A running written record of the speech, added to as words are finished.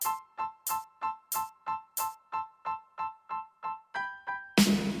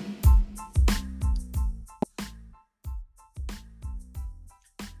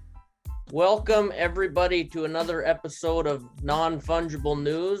Welcome everybody to another episode of Non-Fungible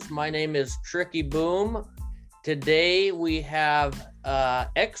News. My name is Tricky Boom. Today we have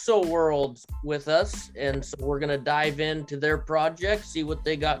ExoWorlds with us, and so we're going to dive into their project, see what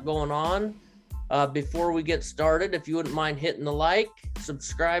they got going on. Before we get started, if you wouldn't mind hitting the like,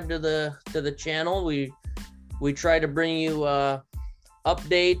 subscribe to the channel. We try to bring you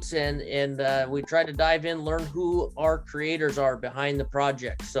updates and we try to dive in, learn who our creators are behind the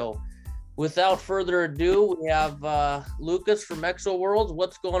project. So without further ado, we have Lucas from ExoWorlds.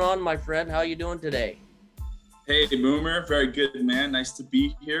 What's going on, my friend? How you doing today? Hey, Boomer. Very good, man. Nice to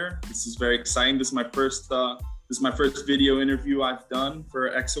be here. This is very exciting. This is my first video interview I've done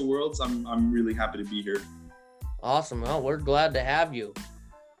for ExoWorlds. I'm really happy to be here. Awesome. Well, we're glad to have you.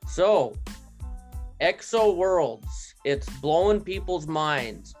 So, ExoWorlds, it's blowing people's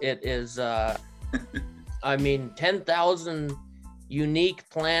minds. It is, 10,000 unique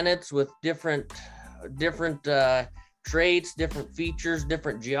planets with different traits, different features,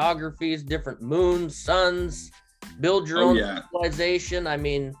 different geographies, different moons, suns. Build your own civilization. I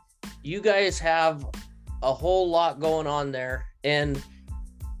mean, you guys have a whole lot going on there, and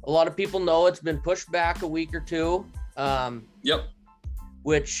a lot of people know it's been pushed back a week or two.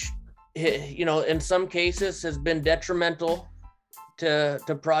 Which, you know, in some cases has been detrimental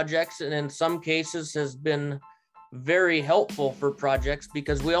to projects, and in some cases has been very helpful for projects,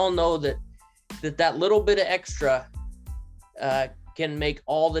 because we all know that little bit of extra can make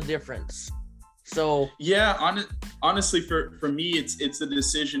all the difference. So honestly, for me, it's a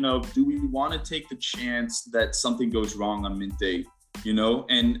decision of, do we want to take the chance that something goes wrong on mint day, you know?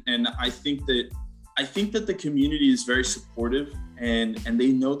 And I think that the community is very supportive, and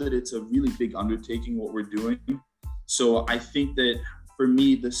they know that it's a really big undertaking what we're doing. So I think that for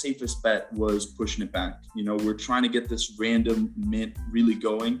me, the safest bet was pushing it back. You know, we're trying to get this random mint really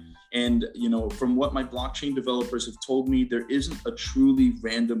going. And, you know, from what my blockchain developers have told me, there isn't a truly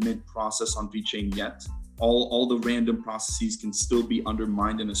random mint process on VeChain yet. All the random processes can still be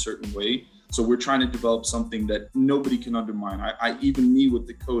undermined in a certain way. So we're trying to develop something that nobody can undermine. I even me with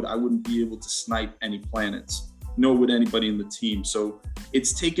the code, I wouldn't be able to snipe any planets, nor would anybody in the team. So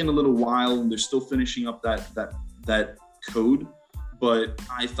it's taken a little while, and they're still finishing up that code. But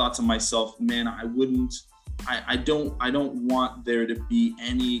I thought to myself, man, I don't want there to be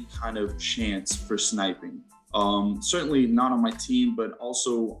any kind of chance for sniping. Certainly not on my team, but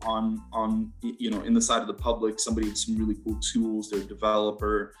also on in the side of the public. Somebody has some really cool tools. They're a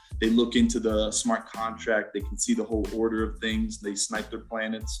developer. They look into the smart contract. They can see the whole order of things. They snipe their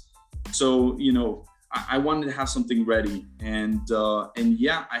planets. So, you know, I wanted to have something ready. And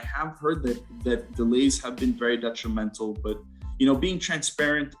yeah, I have heard that delays have been very detrimental, but, you know, being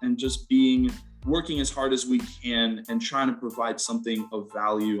transparent and just working as hard as we can and trying to provide something of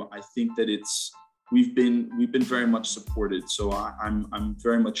value, I think that we've been very much supported. So I'm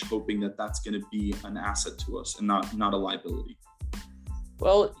very much hoping that that's going to be an asset to us and not a liability.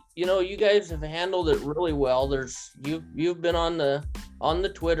 Well, you know, you guys have handled it really well. You've been on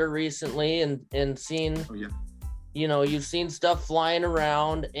the Twitter recently and seen, you know, you've seen stuff flying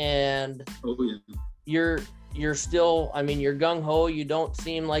around, and you're still, I mean, you're gung-ho. You don't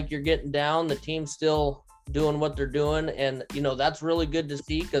seem like you're getting down. The team's still doing what they're doing. And, you know, that's really good to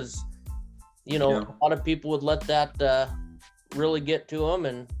see, because, you know, a lot of people would let that really get to them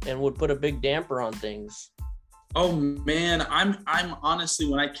and would put a big damper on things. Oh, man, I'm honestly,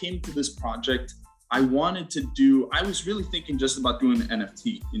 when I came to this project, I was really thinking just about doing an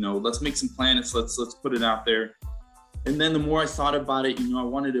NFT. You know, let's make some planets, let's put it out there. And then the more I thought about it, you know, I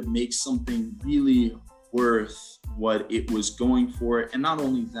wanted to make something really worth what it was going for, and not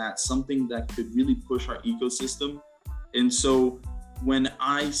only that, something that could really push our ecosystem. And so when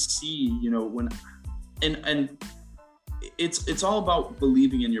I see, you know, and it's all about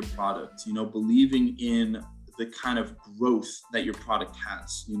believing in your product, you know, believing in the kind of growth that your product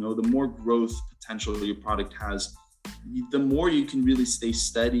has. You know, the more growth potential your product has, the more you can really stay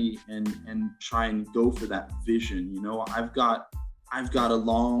steady and try and go for that vision. You know, I've got a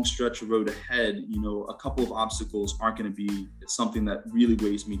long stretch of road ahead. You know, a couple of obstacles aren't going to be something that really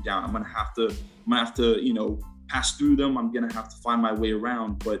weighs me down. I'm going to have to, you know, pass through them. I'm going to have to find my way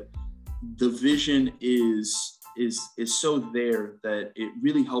around, but the vision is so there that it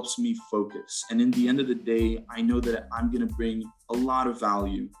really helps me focus. And in the end of the day, I know that I'm going to bring a lot of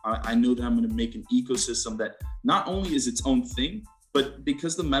value. I know that I'm going to make an ecosystem that not only is its own thing, but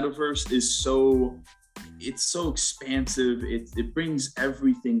because the metaverse is so expansive, it brings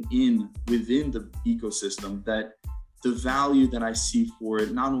everything in within the ecosystem, that the value that I see for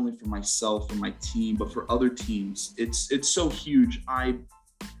it, not only for myself and my team, but for other teams, it's so huge.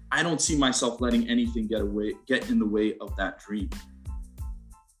 I don't see myself letting anything get in the way of that dream.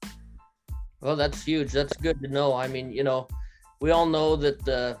 Well, that's huge. That's good to know. I mean, you know, we all know that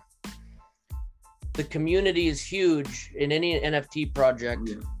the community is huge in any NFT project,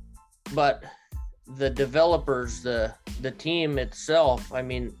 but the developers, the team itself, I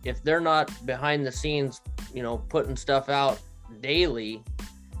mean, if they're not behind the scenes, you know, putting stuff out daily,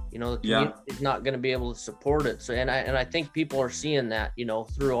 you know, the community is not going to be able to support it. So, and I think people are seeing that, you know,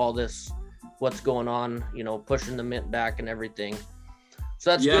 through all this, what's going on, you know, pushing the mint back and everything.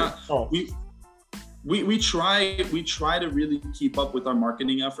 So that's good. Oh. We try to really keep up with our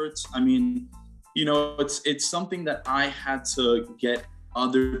marketing efforts. I mean, you know, it's something that I had to get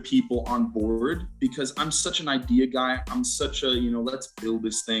other people on board, because I'm such an idea guy. I'm such a, you know, let's build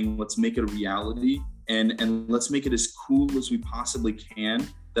this thing, let's make it a reality, and let's make it as cool as we possibly can,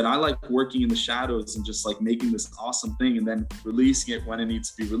 that I like working in the shadows and just like making this awesome thing and then releasing it when it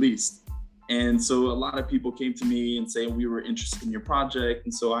needs to be released. And so a lot of people came to me and saying we were interested in your project.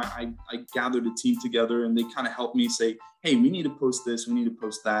 And so I gathered a team together, and they kind of helped me say, hey, we need to post this, we need to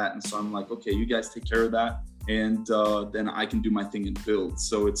post that. And so I'm like, okay, you guys take care of that. And then I can do my thing and build.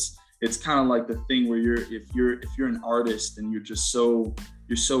 So it's kind of like the thing where if you're an artist and you're so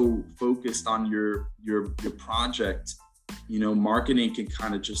focused on your project, you know, marketing can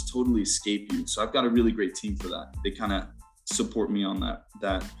kind of just totally escape you. So I've got a really great team for that. They kind of support me on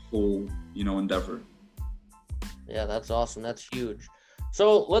that whole, you know, endeavor. Yeah, that's awesome. That's huge.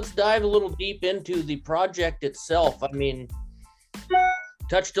 So let's dive a little deep into the project itself. I mean,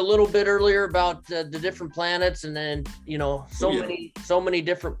 touched a little bit earlier about the different planets, and then, you know, so many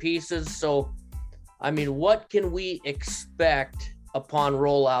different pieces. So, I mean, what can we expect upon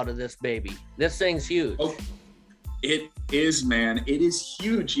rollout of this baby? This thing's huge. Oh, it is, man. It is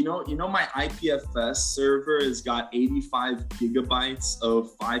huge. You know, my IPFS server has got 85 gigabytes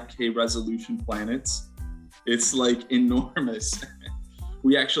of 5K resolution planets. It's like enormous.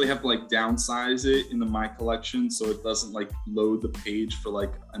 We actually have to like downsize it in the My Collection so it doesn't like load the page for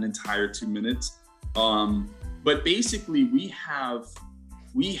like an entire 2 minutes. But basically we have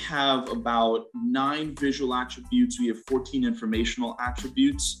about 9 visual attributes. We have 14 informational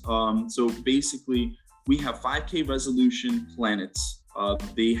attributes. So basically we have 5K resolution planets.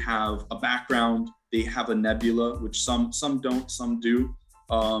 They have a background, they have a nebula, which some don't, some do.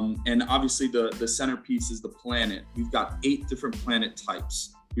 And obviously the centerpiece is the planet. We've got 8 different planet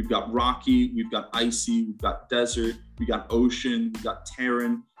types. We've got rocky, we've got icy, we've got desert, we got ocean, we got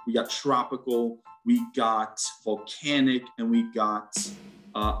terran, we got tropical, we got volcanic, and we got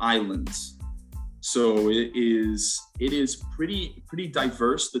islands. So it is pretty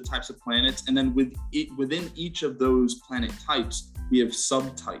diverse, the types of planets. And then within each of those planet types, we have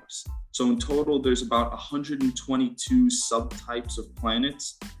subtypes. So in total, there's about 122 subtypes of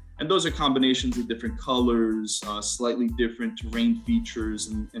planets. And those are combinations of different colors, slightly different terrain features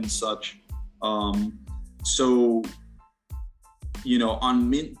and such. So, you know, on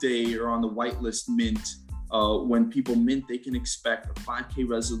mint day or on the whitelist mint, when people mint, they can expect a 5K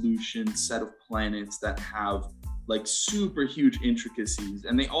resolution set of planets that have like super huge intricacies.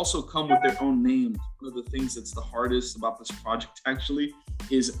 And they also come with their own names. One of the things that's the hardest about this project actually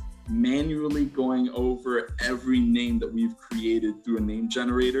is manually going over every name that we've created through a name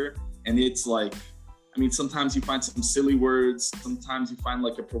generator. And it's like, I mean, sometimes you find some silly words, sometimes you find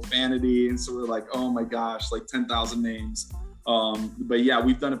like a profanity. And so we're like, oh my gosh, like 10,000 names. But yeah,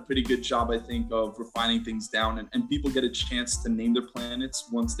 we've done a pretty good job, I think, of refining things down, and people get a chance to name their planets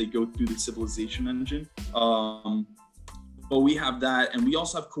once they go through the civilization engine. But we have that, and we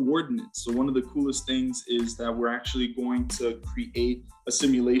also have coordinates. So one of the coolest things is that we're actually going to create a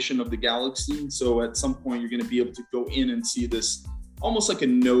simulation of the galaxy. So at some point, you're going to be able to go in and see this almost like a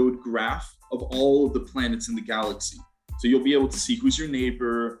node graph of all of the planets in the galaxy. So you'll be able to see who's your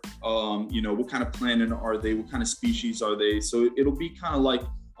neighbor, you know, what kind of planet are they, what kind of species are they. So it'll be kind of like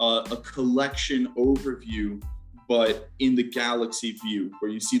a collection overview, but in the galaxy view,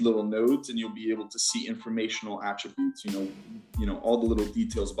 where you see little nodes and you'll be able to see informational attributes, you know, all the little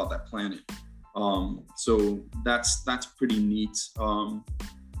details about that planet. So that's pretty neat.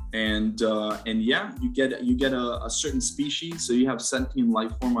 And yeah, you get a certain species. So you have sentient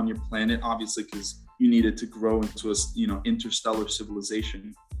life form on your planet, obviously, because you need it to grow into a, you know, interstellar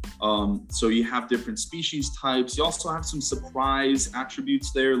civilization. So you have different species types. You also have some surprise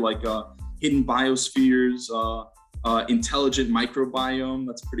attributes there, like hidden biospheres, intelligent microbiome.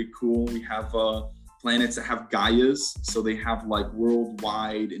 That's pretty cool. We have planets that have Gaias, so they have like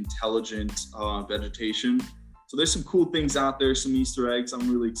worldwide intelligent vegetation. So there's some cool things out there, some Easter eggs. I'm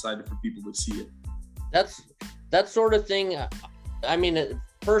really excited for people to see it. That sort of thing I mean,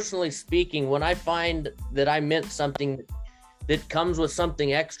 personally speaking, when I find that I meant something that comes with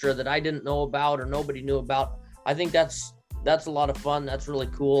something extra that I didn't know about or nobody knew about, I think that's a lot of fun. That's really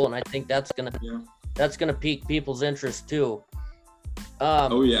cool, and I think that's gonna pique people's interest too.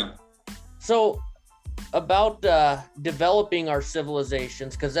 Oh yeah. So about developing our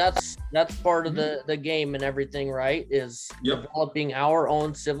civilizations, because that's part of the game and everything, right? Is developing our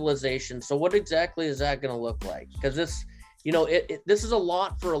own civilization. So what exactly is that going to look like? Because this, this is a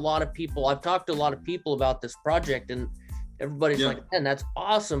lot for a lot of people. I've talked to a lot of people about this project, and everybody's like, man, that's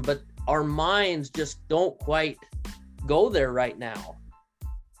awesome, but our minds just don't quite go there right now.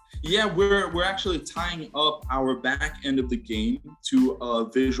 Yeah, we're actually tying up our back end of the game to a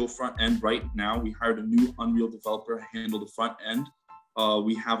visual front end right now. We hired a new Unreal developer to handle the front end.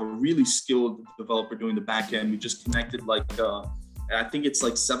 We have a really skilled developer doing the back end. We just connected I think it's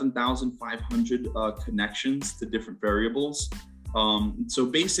like 7,500 connections to different variables. So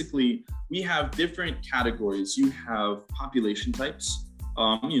basically, we have different categories. You have population types,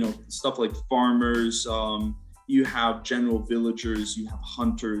 stuff like farmers, you have general villagers, you have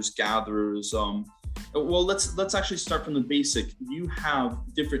hunters, gatherers. Well, let's actually start from the basic. You have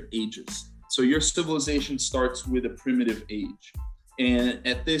different ages. So your civilization starts with a primitive age. And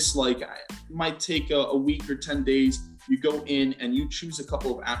at this, it might take a week or 10 days, you go in and you choose a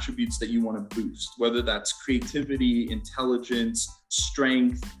couple of attributes that you want to boost, whether that's creativity, intelligence,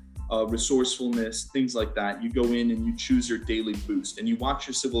 strength, resourcefulness, things like that. You go in and you choose your daily boost and you watch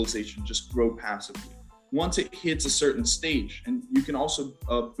your civilization just grow passively. Once it hits a certain stage, and you can also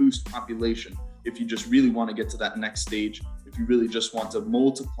boost population if you just really want to get to that next stage, if you really just want to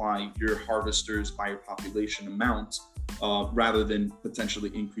multiply your harvesters by your population amount, rather than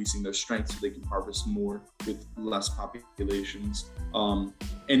potentially increasing their strength so they can harvest more with less populations.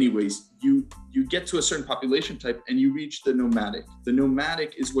 Anyways, you get to a certain population type and you reach the nomadic. The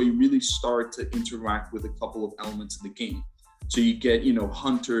nomadic is where you really start to interact with a couple of elements of the game. So you get,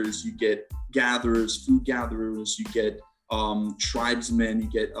 hunters, you get gatherers, food gatherers, you get tribesmen, you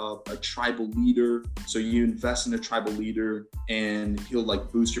get a tribal leader. So you invest in a tribal leader and he'll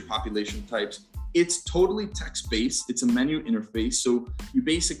boost your population types. It's totally text-based. It's a menu interface. So you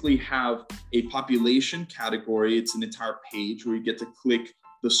basically have a population category. It's an entire page where you get to click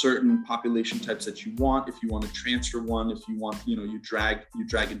the certain population types that you want. If you want to transfer one, if you want, you drag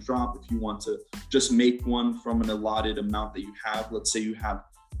and drop. If you want to just make one from an allotted amount that you have, let's say you have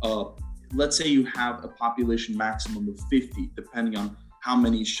a population maximum of 50, depending on how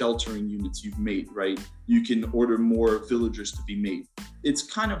many sheltering units you've made, right? You can order more villagers to be made. It's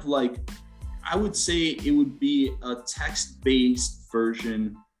kind of I would say it would be a text-based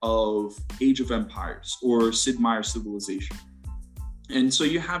version of Age of Empires or Sid Meier's Civilization. And so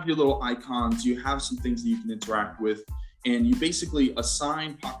you have your little icons, you have some things that you can interact with, and you basically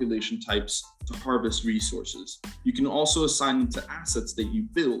assign population types to harvest resources. You can also assign them to assets that you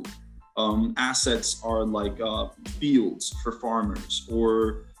build. Assets are fields for farmers,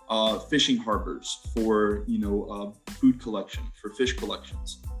 or fishing harbors for food collection, for fish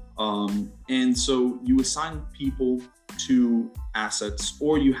collections. And so you assign people to assets,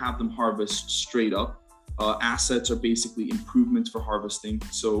 or you have them harvest straight up. Assets are basically improvements for harvesting.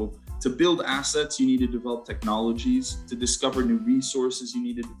 So to build assets, you need to develop technologies. To discover new resources, you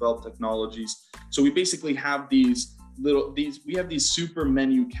need to develop technologies. So we basically have these super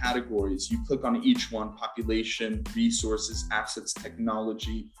menu categories. You click on each one: population, resources, assets,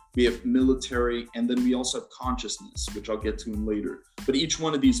 technology. We have military, and then we also have consciousness, which I'll get to in later. But each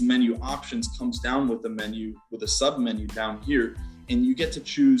one of these menu options comes down with a sub menu down here, and you get to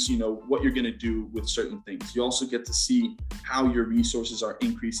choose, what you're going to do with certain things. You also get to see how your resources are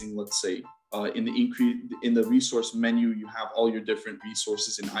increasing. Let's say in the resource menu, you have all your different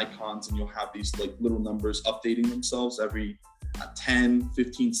resources and icons, and you'll have these little numbers updating themselves every 10,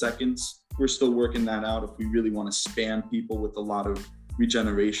 15 seconds. We're still working that out if we really want to spam people with a lot of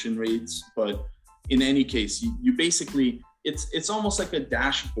regeneration rates. But in any case, you basically, it's almost like a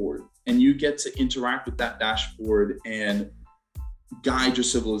dashboard, and you get to interact with that dashboard and guide your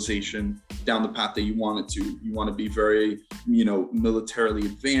civilization down the path that you want it to. You want to be very, militarily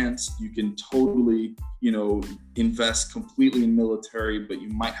advanced. You can totally, invest completely in military, but you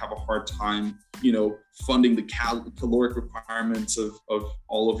might have a hard time, funding the caloric requirements of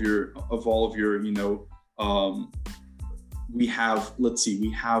all of your,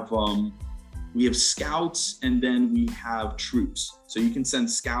 we have scouts, and then we have troops. So you can send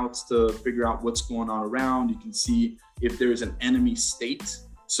scouts to figure out what's going on around. You can see if there's an enemy state.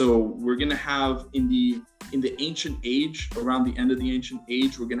 So we're gonna have in the ancient age, around the end of the ancient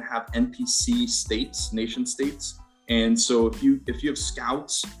age, we're gonna have NPC states, nation states. And so if you have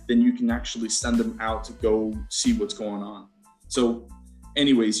scouts, then you can actually send them out to go see what's going on. So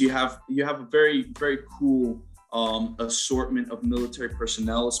anyways, you have a very, very cool assortment of military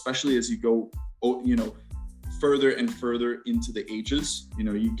personnel, especially as you go, further and further into the ages.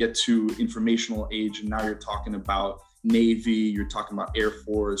 You get to informational age, and now you're talking about Navy, you're talking about Air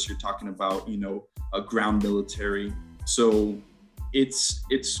Force, you're talking about, a ground military. So it's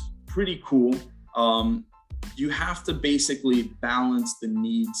pretty cool. You have to basically balance the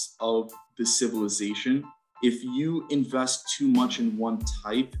needs of the civilization. If you invest too much in one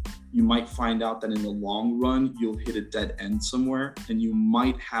type, you might find out that in the long run, you'll hit a dead end somewhere, and you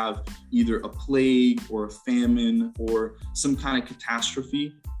might have either a plague or a famine or some kind of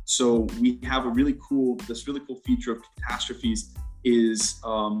catastrophe. So we have this really cool feature of catastrophes is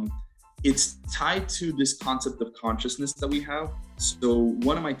it's tied to this concept of consciousness that we have. So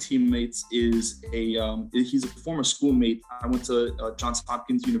one of my teammates is he's a former schoolmate. I went to Johns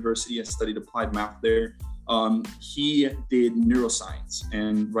Hopkins University. I studied applied math there. He did neuroscience,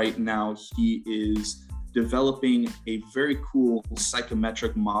 and right now he is developing a very cool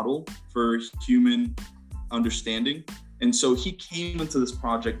psychometric model for human understanding. And so he came into this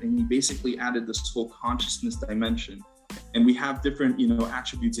project and he basically added this whole consciousness dimension. And we have different,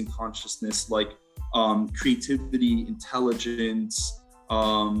 attributes in consciousness, like creativity, intelligence,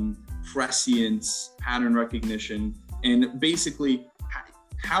 prescience, pattern recognition. And basically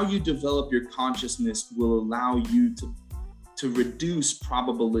how you develop your consciousness will allow you to reduce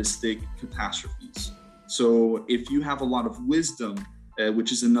probabilistic catastrophes. So if you have a lot of wisdom,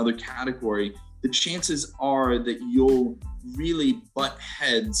 which is another category, the chances are that you'll really butt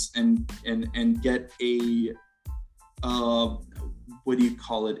heads and get a what do you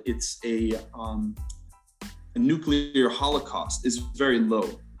call it? It's a nuclear holocaust is very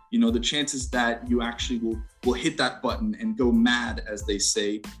low. The chances that you actually will hit that button and go mad, as they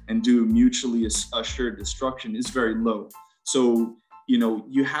say, and do mutually assured destruction is very low. So,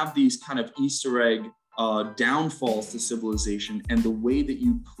 you have these kind of Easter egg downfalls to civilization, and the way that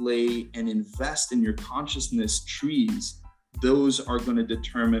you play and invest in your consciousness trees, those are going to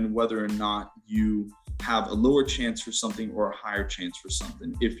determine whether or not you have a lower chance for something or a higher chance for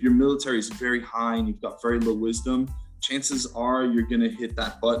something. If your military is very high and you've got very low wisdom, chances are you're going to hit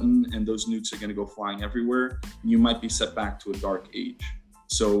that button and those nukes are going to go flying everywhere. And you might be set back to a dark age.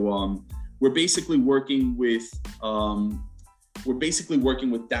 So we're basically working with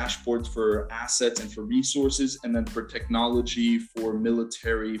dashboards for assets and for resources, and then for technology, for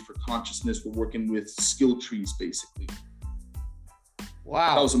military, for consciousness, we're working with skill trees, basically.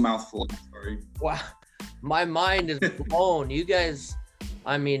 Wow. That was a mouthful. I'm sorry. Wow. My mind is blown. You guys,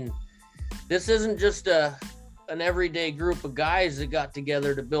 this isn't just an everyday group of guys that got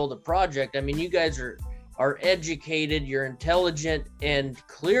together to build a project. You guys are educated, you're intelligent, and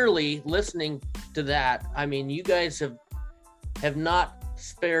clearly listening to that. You guys have not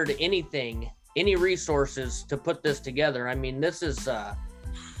spared any resources to put this together. This is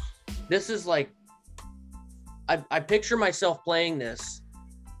like, I picture myself playing this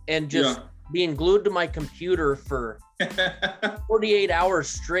and just being glued to my computer for 48 hours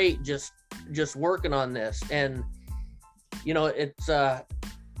straight, just working on this. And it's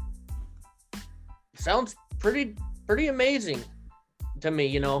sounds pretty amazing to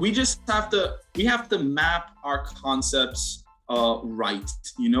me. We have to map our concepts right.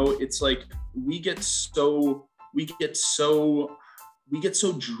 It's like we get so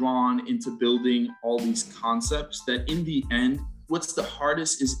drawn into building all these concepts that in the end, what's the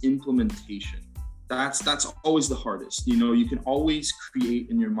hardest is implementation. That's always the hardest. You can always create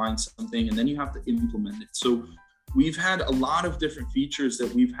in your mind something, and then you have to implement it. So we've had a lot of different features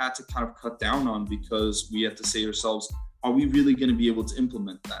that we've had to kind of cut down on, because we have to say to ourselves, are we really going to be able to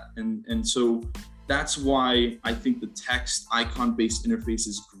implement that? And so that's why I think the text icon-based interface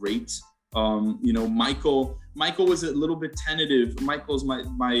is great. Michael was a little bit tentative. Michael's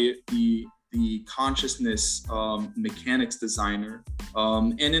the consciousness mechanics designer,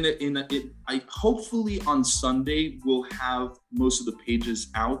 and I hopefully on Sunday we'll have most of the pages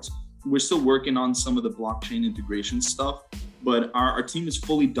out. We're still working on some of the blockchain integration stuff, but our team is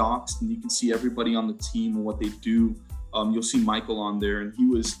fully doxed, and you can see everybody on the team and what they do. You'll see Michael on there, and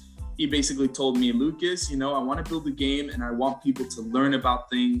he basically told me, Lucas, I want to build a game, and I want people to learn about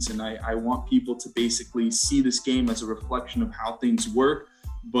things, and I want people to basically see this game as a reflection of how things work.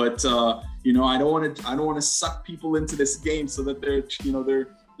 But I don't want to suck people into this game so that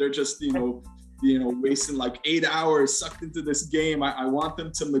they're just wasting like 8 hours sucked into this game. I want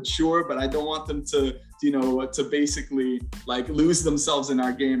them to mature, but I don't want them to basically like lose themselves in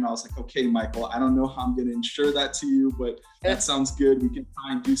our game. I was like, okay, Michael, I don't know how I'm going to ensure that to you, but that sounds good. We can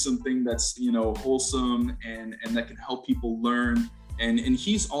try and do something that's, wholesome and that can help people learn. And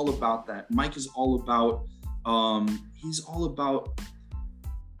he's all about that. Mike is all about, he's all about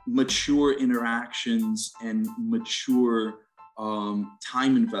mature interactions and mature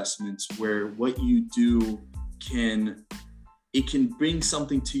time investments, where what you do can bring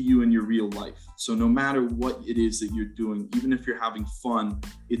something to you in your real life. So no matter what it is that you're doing, even if you're having fun,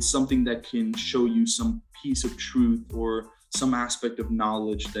 it's something that can show you some piece of truth or some aspect of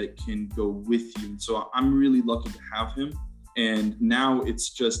knowledge that can go with you. So I'm really lucky to have him. And now it's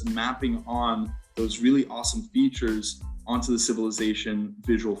just mapping on those really awesome features onto the Civilization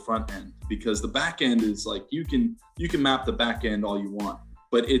visual front end, because the back end is like, you can map the back end all you want,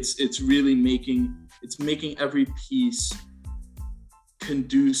 but it's really making every piece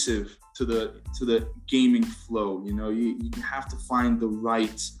conducive to the gaming flow. You have to find the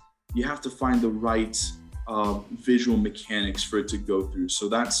right visual mechanics for it to go through. So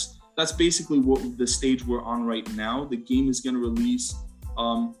that's basically what the stage we're on right now. The game is going to release.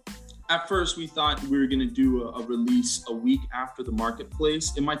 At first, we thought we were going to do a release a week after the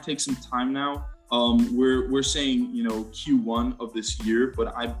marketplace. It might take some time now. We're saying, Q1 of this year,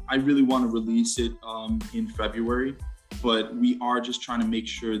 but I really want to release it in February. But we are just trying to make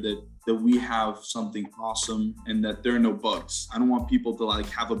sure that we have something awesome and that there are no bugs. I don't want people to like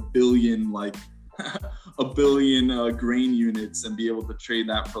have a billion grain units and be able to trade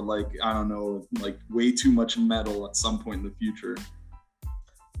that for way too much metal at some point in the future.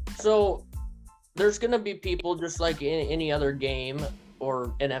 So there's going to be people, just like in any other game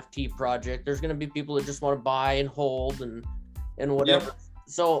or NFT project, there's going to be people that just want to buy and hold and whatever. Yep.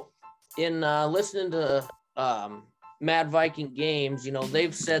 So in listening to Mad Viking Games,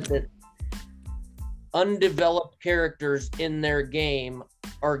 they've said that undeveloped characters in their game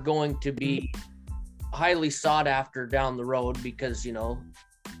are going to be highly sought after down the road, because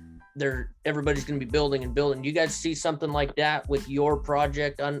everybody's going to be building and building. Do you guys see something like that with your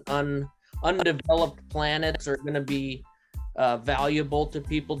project? Undeveloped planets are going to be valuable to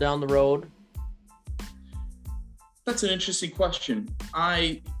people down the road? That's an interesting question.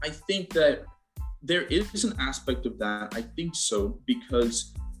 I think that there is an aspect of that. I think so,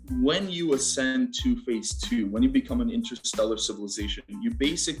 because when you ascend to phase 2, when you become an interstellar civilization, you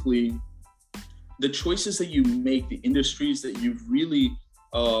basically, the choices that you make, the industries that you've really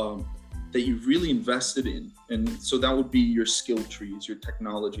invested in, and so that would be your skill trees, your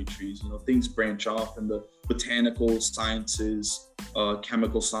technology trees. Things branch off in the botanical sciences,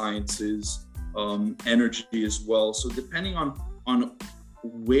 chemical sciences, energy as well. So depending on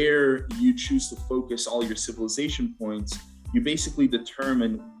where you choose to focus all your civilization points, you basically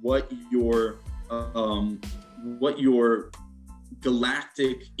determine what your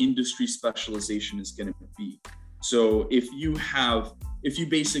galactic industry specialization is going to be. So if you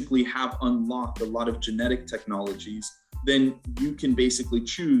basically have unlocked a lot of genetic technologies, then you can basically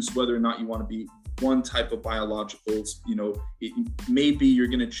choose whether or not you want to be one type of biologicals. Maybe you're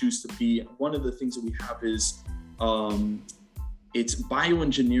going to choose to be, one of the things that we have is it's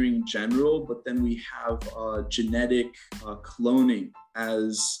bioengineering in general, but then we have genetic cloning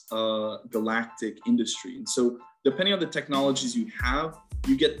as a galactic industry. And so depending on the technologies you have,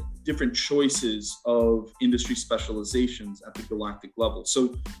 you get different choices of industry specializations at the galactic level.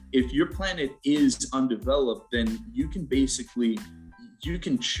 So if your planet is undeveloped, then you can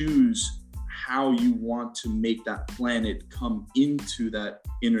choose how you want to make that planet come into that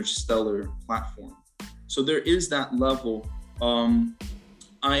interstellar platform. So there is that level. I'm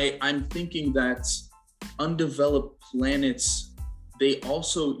thinking that undeveloped planets, you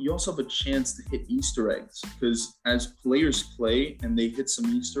also have a chance to hit Easter eggs, because as players play and they hit some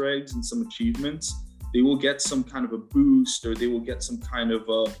Easter eggs and some achievements, they will get some kind of a boost, or they will get some kind of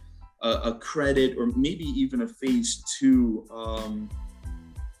a credit, or maybe even a phase 2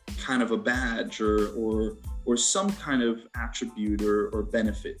 kind of a badge or some kind of attribute or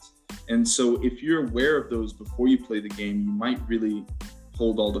benefit. And so if you're aware of those before you play the game, you might really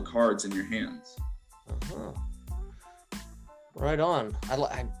hold all the cards in your hands. Uh-huh. Right on.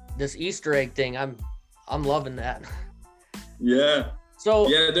 This Easter egg thing, I'm loving that. Yeah. So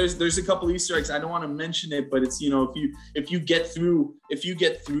yeah, there's a couple Easter eggs. I don't want to mention it, but it's, if you get through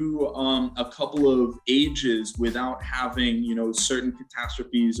a couple of ages without having, certain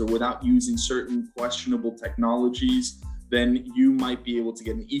catastrophes, or without using certain questionable technologies, then you might be able to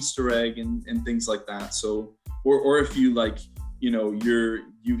get an Easter egg and things like that. So, or if you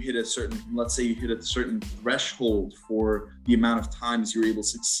you hit a certain, let's say you hit a certain threshold for the amount of times you're able to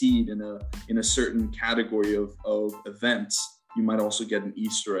succeed in a certain category of events, you might also get an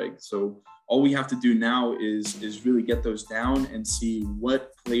Easter egg. So all we have to do now is really get those down and see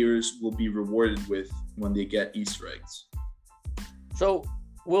what players will be rewarded with when they get Easter eggs. So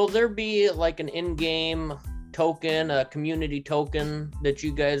will there be like an in-game token, a community token that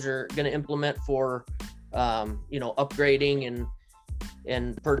you guys are going to implement for, upgrading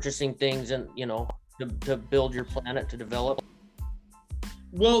and purchasing things and, to build your planet, to develop?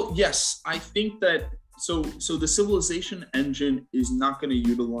 Well, yes, I think that, so the civilization engine is not going to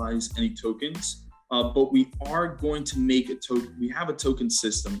utilize any tokens, but we are going to make a token. We have a token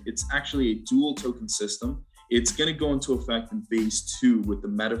system. It's actually a dual token system. It's going to go into effect in phase 2 with the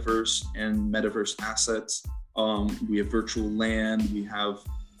metaverse and metaverse assets. We have virtual land. We have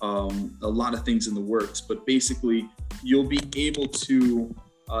a lot of things in the works, but basically you'll be able to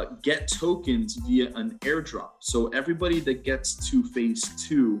get tokens via an airdrop. So everybody that gets to phase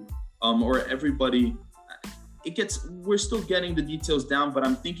 2, or everybody, we're still getting the details down, but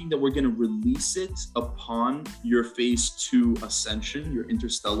I'm thinking that we're going to release it upon your phase 2 ascension, your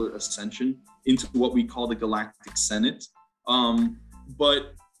interstellar ascension, into what we call the Galactic Senate.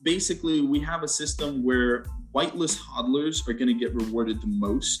 But basically we have a system where whitelist hodlers are going to get rewarded the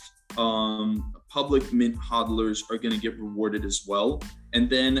most. Public mint hodlers are going to get rewarded as well. And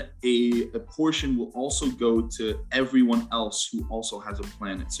then a portion will also go to everyone else who also has a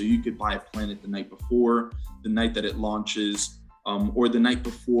planet. So you could buy a planet the night before, the night that it launches, or the night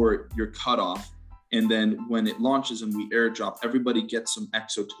before your cutoff. And then when it launches and we airdrop, everybody gets some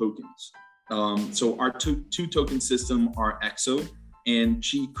EXO tokens. So our two token system are EXO and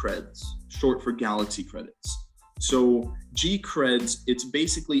G creds, short for galaxy credits. So G creds, it's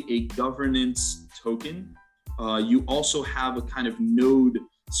basically a governance token. You also have a kind of node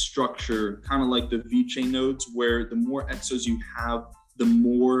structure, kind of like the VeChain nodes, where the more EXOs you have, the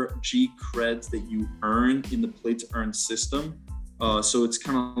more G creds that you earn in the play to earn system. So it's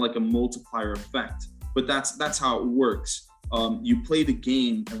kind of like a multiplier effect, but that's how it works. You play the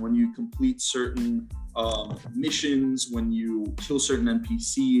game, and when you complete certain missions, when you kill certain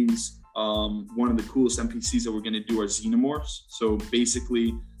NPCs, one of the coolest NPCs that we're going to do are xenomorphs. So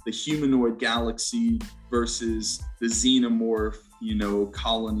basically the humanoid galaxy versus the xenomorph,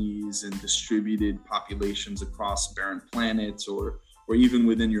 colonies and distributed populations across barren planets or even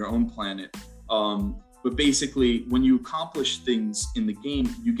within your own planet. But basically when you accomplish things in the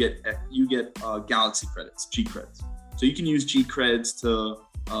game, you get galaxy credits, G creds. So you can use G creds to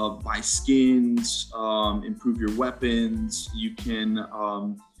buy skins, improve your weapons. You can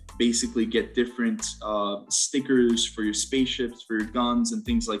basically get different stickers for your spaceships, for your guns, and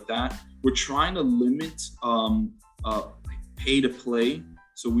things like that. We're trying to limit pay to play.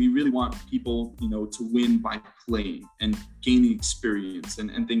 So we really want people, to win by playing and gaining experience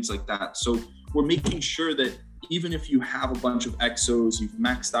and things like that. So we're making sure that even if you have a bunch of EXOs, you've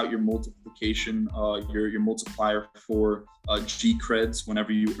maxed out your multiplication, your multiplier for G creds.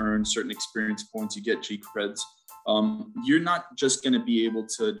 Whenever you earn certain experience points, you get G creds. You're not just going to be able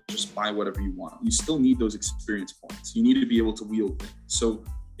to just buy whatever you want. You still need those experience points. You need to be able to wield things. So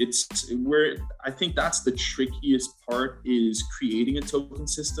I think that's the trickiest part, is creating a token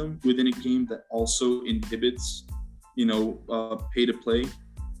system within a game that also inhibits, pay to play,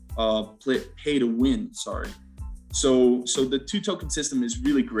 pay to win, sorry. So the two token system is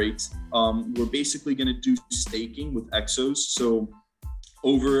really great. We're basically going to do staking with EXOs. So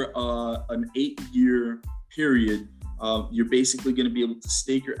over an 8-year period, you're basically going to be able to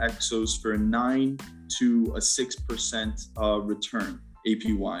stake your EXOs for a 9 to a 6% return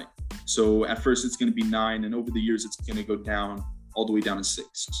APY. So at first it's going to be 9, and over the years it's going to go down all the way down to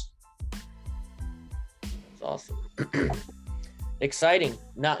 6. That's awesome. Exciting.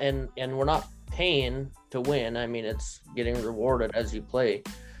 And we're not paying to win. I mean, it's getting rewarded as you play.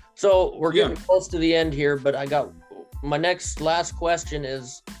 So we're getting close to the end here, but I got my last question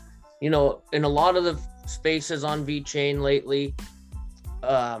is, in a lot of the spaces on VeChain lately,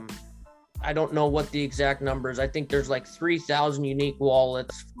 I don't know what the exact numbers. I think there's like 3,000 unique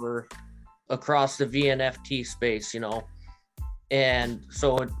wallets for across the VNFT space, and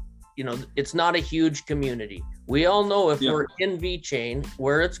so it's not a huge community. We all know if we're in VeChain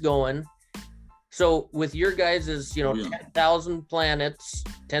where it's going. So with your guys's, 10,000 planets,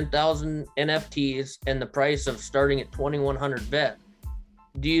 10,000 NFTs, and the price of starting at 2,100 VET,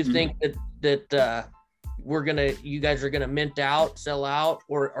 do you think that you guys are gonna mint out, sell out,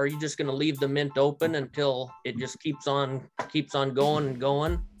 or are you just gonna leave the mint open until it just keeps on going and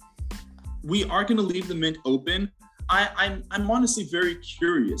going? We are gonna leave the mint open. I'm honestly very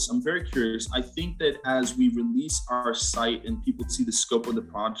curious. I'm very curious. I think that as we release our site and people see the scope of the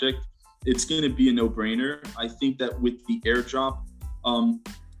project, it's going to be a no-brainer. I think that with the airdrop,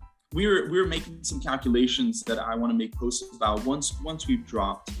 we're making some calculations that I want to make posts about once we've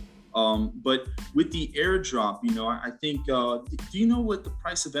dropped. But with the airdrop, you know, I think, do you know what the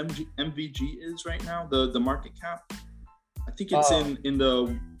price of MVG is right now? The market cap? I think it's in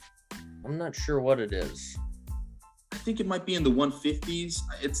the... I'm not sure what it is. I think it might be in the 150s.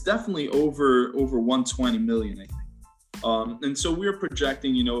 It's definitely over 120 million, I think. And so we're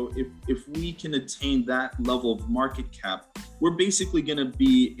projecting, you know, if we can attain that level of market cap, we're basically going to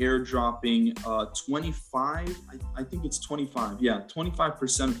be airdropping 25, I think it's 25, yeah,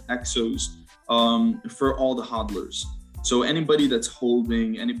 25% of exos for all the hodlers. So anybody that's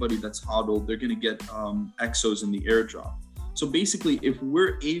holding, anybody that's hodled, they're going to get exos in the airdrop. So basically, if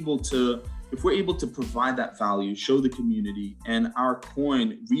we're able to provide that value, show the community, and our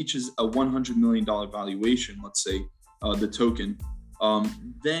coin reaches a $100 million valuation, let's say, the token,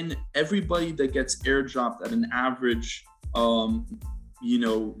 then everybody that gets airdropped at an average, you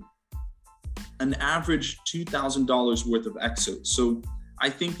know, an average $2,000 worth of exos. So I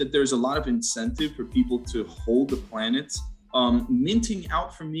think that there's a lot of incentive for people to hold the planets. Minting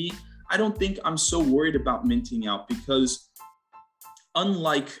out, for me, I don't think I'm so worried about minting out, because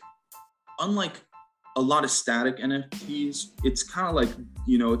unlike a lot of static NFTs, it's kind of like,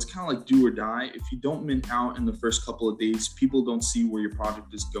 you know, it's kind of like do or die. If you don't mint out in the first couple of days, people don't see where your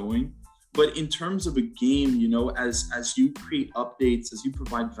project is going. But in terms of a game, you know, as you create updates, as you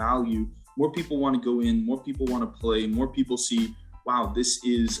provide value, more people want to go in, more people want to play, more people see, wow, this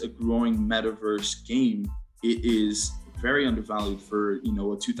is a growing metaverse game. It is very undervalued for, you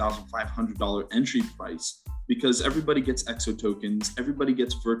know, a $2,500 entry price, because everybody gets exo tokens, everybody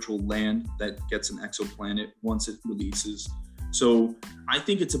gets virtual land that gets an exoplanet once it releases. So I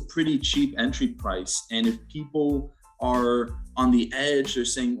think it's a pretty cheap entry price. And if people are on the edge, they're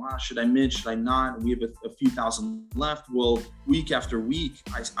saying, wow, should I mint, should I not? And we have a few thousand left. Well, week after week,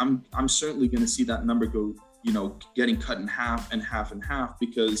 I'm certainly going to see that number go, you know, getting cut in half and half and half,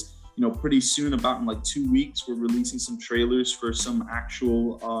 because, you know, pretty soon, about in like 2 weeks, we're releasing some trailers for some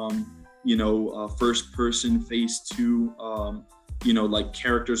actual, you know, first person phase 2, you know, like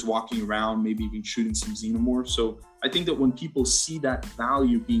characters walking around, maybe even shooting some xenomorphs. So I think that when people see that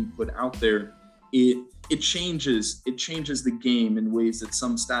value being put out there, it changes the game in ways that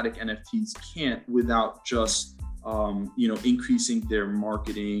some static NFTs can't, without just, you know, increasing their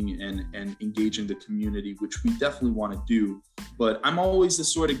marketing and engaging the community, which we definitely want to do. But I'm always the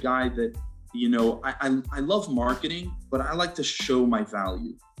sort of guy that, you know, I love marketing, but I like to show my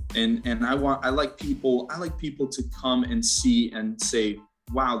value. And I like people to come and see and say,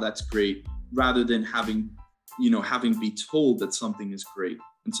 wow, that's great, rather than having be told that something is great.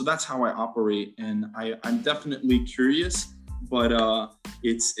 And so that's how I operate. And I'm definitely curious, but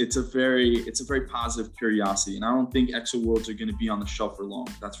it's a very positive curiosity. And I don't think ExoWorlds are going to be on the shelf for long.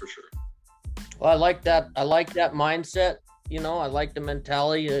 That's for sure. Well, I like that mindset. You know, I like the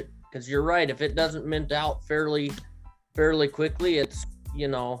mentality, because you're right. If it doesn't mint out fairly quickly, it's, you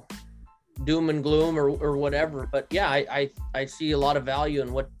know, doom and gloom or whatever. But yeah, I see a lot of value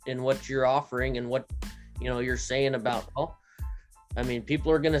in what you're offering and what, you know, you're saying about, well, I mean,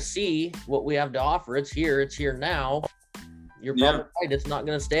 people are going to see what we have to offer. It's here now. You're probably right. It's not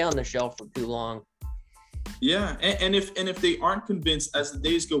going to stay on the shelf for too long. Yeah. And if they aren't convinced, as the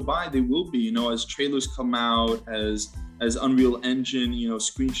days go by, they will be, you know, as trailers come out, as Unreal Engine, you know,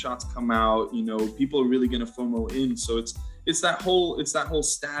 screenshots come out, you know, people are really going to FOMO in. So it's that whole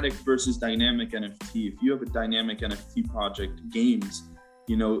static versus dynamic NFT. If you have a dynamic NFT project, games,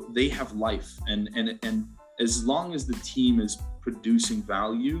 you know, they have life, and as long as the team is producing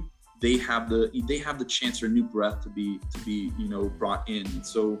value, they have the chance for a new breath to be, you know, brought in.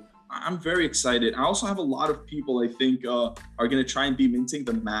 So I'm very excited. I also have a lot of people I think are going to try and be minting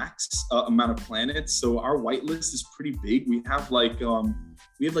the max amount of planets. So our whitelist is pretty big. We have like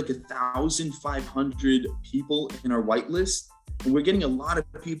 1,500 people in our whitelist, and we're getting a lot of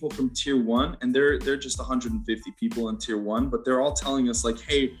people from tier 1, and they're just 150 people in tier 1, but they're all telling us like,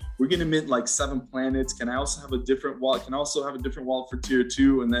 hey, we're going to mint like 7 planets. Can I also have a different wallet? Can I also have a different wallet for tier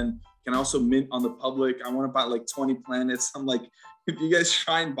 2? And then can I also mint on the public? I want to buy like 20 planets. I'm like, if you guys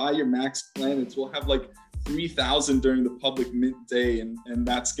try and buy your max planets, we'll have like 3,000 during the public mint day, and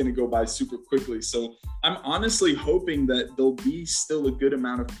that's going to go by super quickly. So I'm honestly hoping that there'll be still a good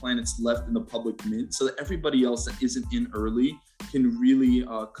amount of planets left in the public mint, so that everybody else that isn't in early can really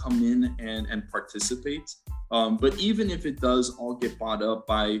come in and participate. But even if it does all get bought up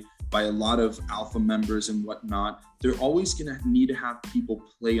by, by a lot of alpha members and whatnot, they're always going to need to have people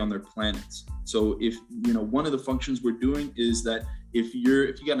play on their planets. So if, you know, one of the functions we're doing is that if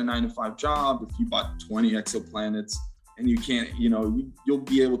you got a 9-to-5 job, if you bought 20 exoplanets and you can't, you know, you'll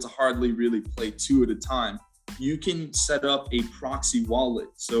be able to hardly really play 2 at a time. You can set up a proxy wallet.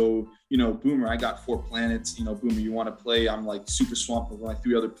 So, you know, Boomer, I got 4 planets, you know, Boomer, you want to play? I'm like super swamped with my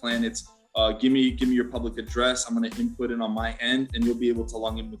 3 other planets. Give me your public address. I'm going to input it on my end, and you'll be able to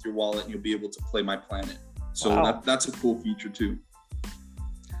log in with your wallet, and you'll be able to play my planet. So wow. That's a cool feature too.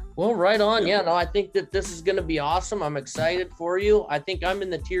 Well, right on. Yeah, no, I think that this is going to be awesome. I'm excited for you. I think I'm in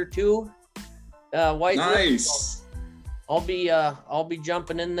the tier 2 white. Nice. I'll be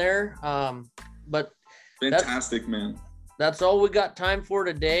jumping in there. But fantastic, man. That's all we got time for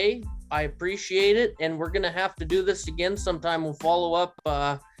today. I appreciate it, and we're going to have to do this again sometime. We'll follow up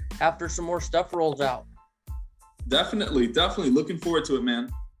after some more stuff rolls out. Definitely looking forward to it, man.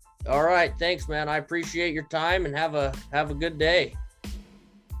 All right, thanks, man. I appreciate your time, and have a good day.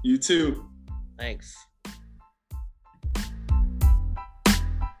 You too. Thanks.